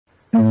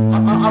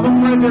I'm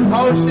gonna play this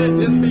whole shit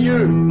just for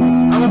you.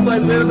 I'm gonna play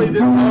literally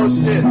this whole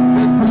shit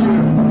just for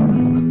you.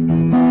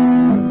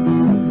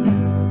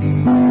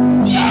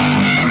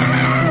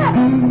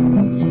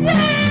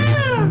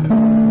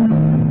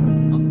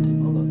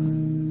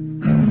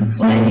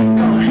 Where you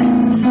going?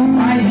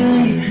 Why you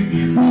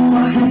leaving?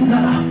 Fuck is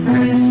up,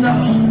 feel it so.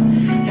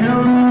 You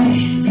know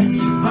me,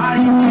 your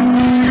body around.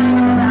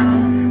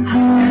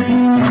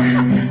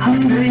 I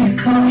feel you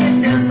close,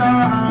 it's just so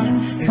wrong.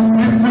 It's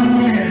been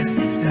some years,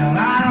 still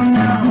I don't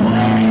know.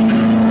 Where you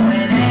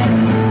going?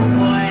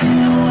 Boy,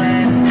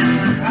 nowhere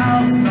now.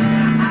 Close my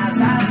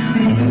eyes, I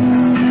see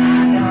something I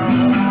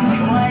don't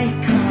like.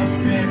 Wake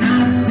up and I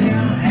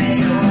still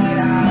hate what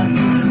I've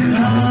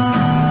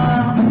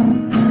become.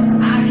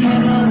 I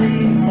can't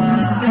believe my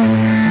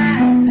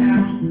head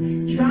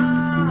down,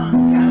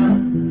 drunk out,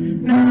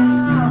 no,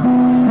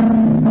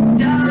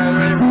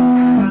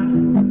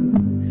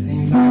 down.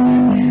 Seems like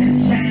nothing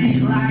has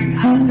changed like I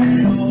said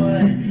it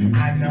would.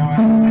 I know I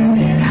said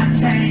that I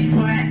changed,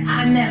 but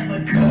I never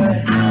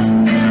could. I'm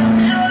still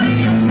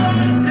really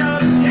fucked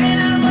up, and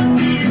I'ma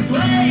be this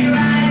way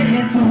right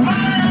into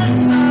my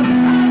love.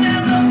 I've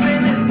never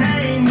been the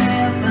same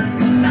ever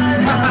since I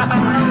lost my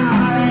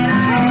heart. I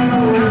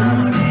ever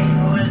wanted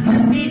was to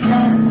be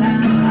just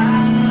like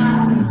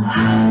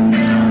I'm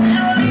still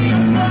really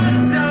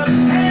fucked up,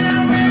 and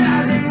I'm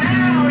realizing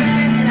now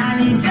that I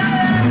need your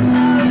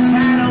love.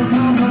 Shadows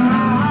over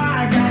my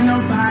heart, got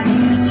nobody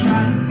to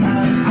trust.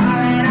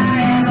 All that I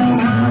ever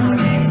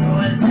wanted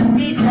was to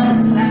be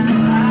just like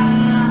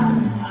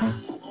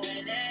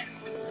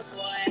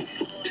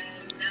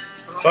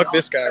Fuck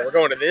this guy. We're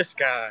going to this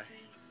guy.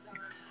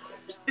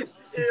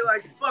 You're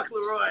like, fuck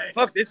LAROI.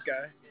 Fuck this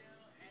guy.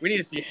 We need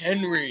to see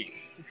Henry.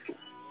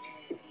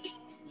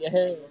 Yeah.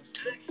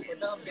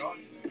 Put on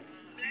Knox.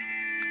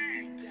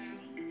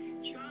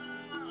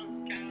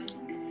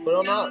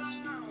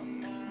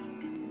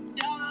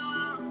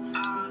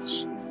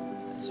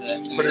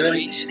 Put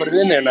it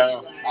in there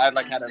now. I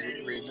like had to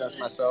readjust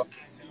myself.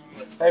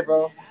 Hey,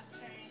 bro.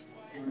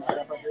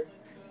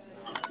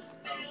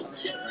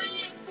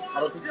 I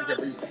don't think you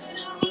can read.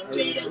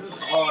 This is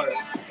hard.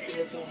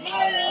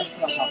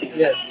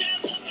 Yeah.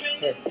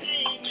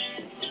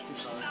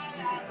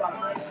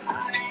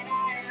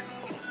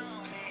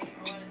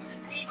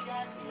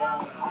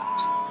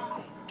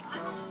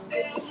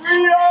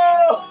 Here.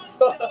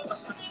 What's up?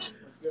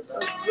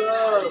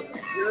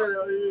 Good,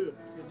 how are you?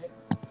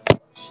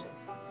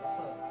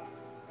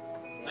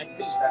 Nice to meet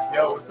you, man.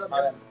 Yo, what's up,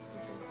 man?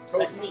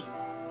 Nice to meet you.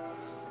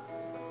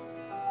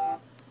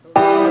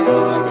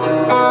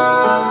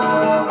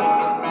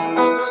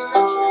 There's no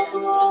structure.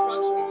 There's no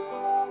structure.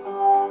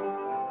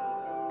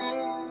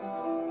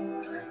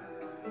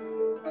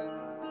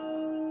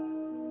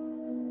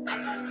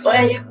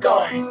 where you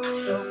going?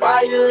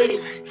 Why you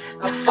leaving?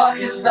 The fuck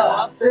is up?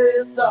 I feel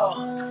it so.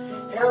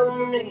 Hell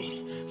to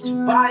me,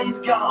 your body's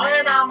gone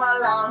when I'm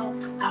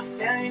alone. I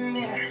feel you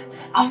near,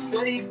 I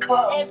feel you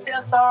close. It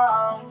feels so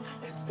wrong.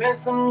 It's been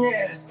some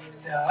years,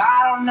 still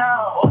I don't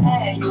know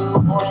where you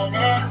went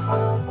and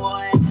who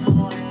boy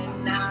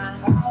knowing now.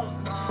 Close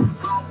my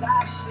eyes,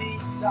 I see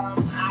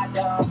something I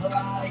don't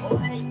like.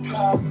 Wake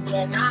up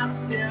and I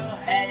still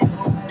hate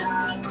what I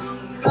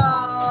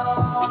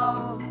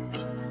become.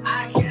 I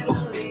can't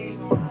believe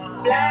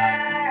my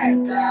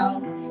blacked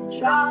out,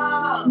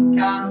 drunk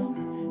out,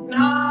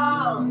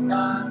 numb,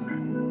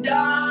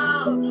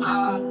 dumb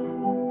heart.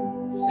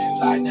 Seems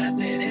like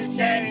nothing has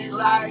changed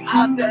like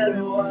I said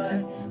it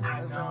would.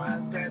 I know I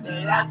said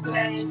that I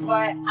changed,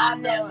 but I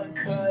never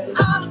could.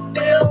 I'm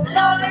still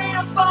lonely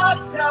and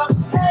fucked up,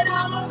 and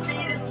I'ma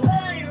be this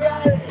way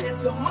right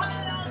into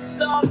my last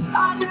song.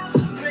 I'll never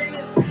be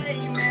the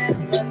same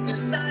ever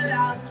since I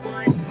lost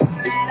one.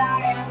 That I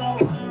ever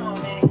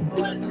wanted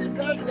was to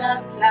look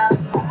just like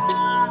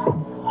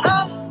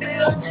I'm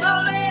still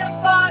lonely and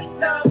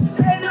fucked up,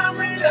 and I'm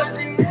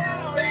realizing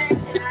now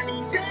that I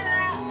need your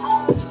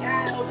love.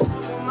 Shadows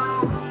over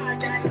my heart,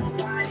 got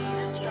nobody to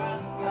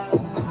trust. All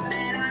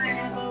that I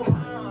ever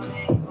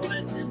wanted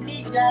was to be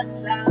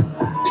just like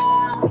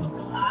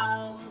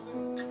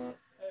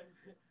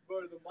Bro,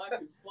 the mic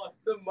is fucked.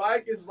 The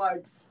mic is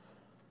like.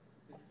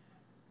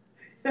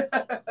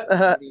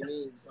 What do you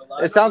mean?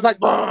 It sounds like.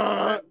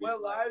 We're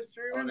live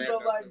streaming,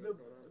 but like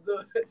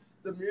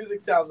the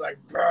music sounds like.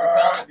 It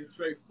sounds like a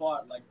straight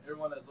fart. Like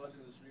everyone that's watching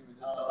the stream, it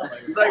just sounds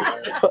like. It's like,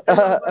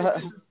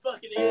 this is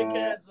fucking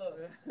earcats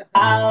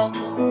up.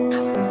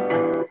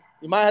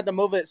 You might have to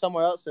move it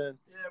somewhere else then.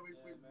 Yeah, we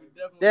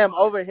definitely. Damn,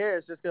 over here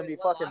it's just gonna be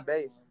fucking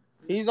bass.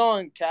 He's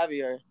on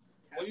caviar.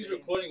 When he's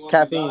recording,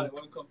 Caffeine. I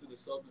want to come through the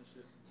sub and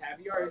shit.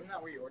 Caviar, isn't that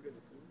where you order the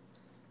food?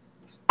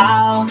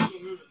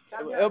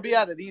 It'll be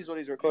out of these when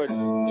he's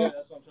recording. Yeah,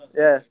 that's what I'm trying to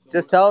say. Yeah,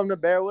 just tell him to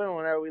bear with him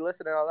whenever we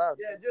listen it out loud.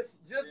 Yeah,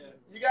 just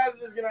you guys are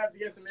just gonna have to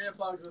get some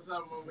earplugs or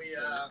something when we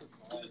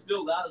This is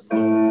still loud as fuck.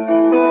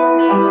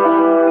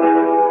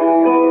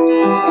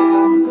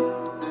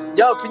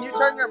 Yo, can you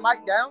turn your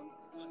mic down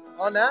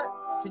on that?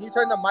 Can you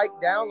turn the mic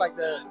down like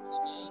the?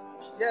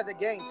 Yeah, the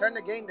gain. Turn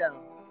the gain down.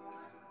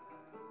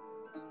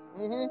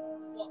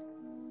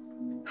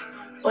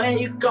 When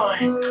you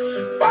going?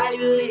 Why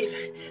you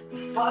leaving? The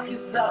fuck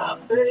is up?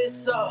 Feel it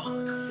so.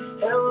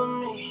 Here with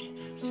me.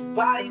 Your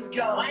body's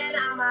gone. When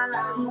I'm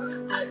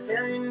alone, I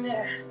feel you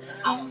near.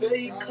 I feel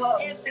you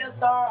close. It feels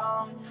so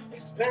wrong.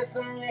 It's been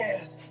some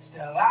years.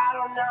 Still, I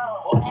don't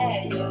know.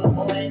 Where you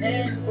going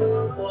and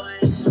who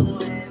going?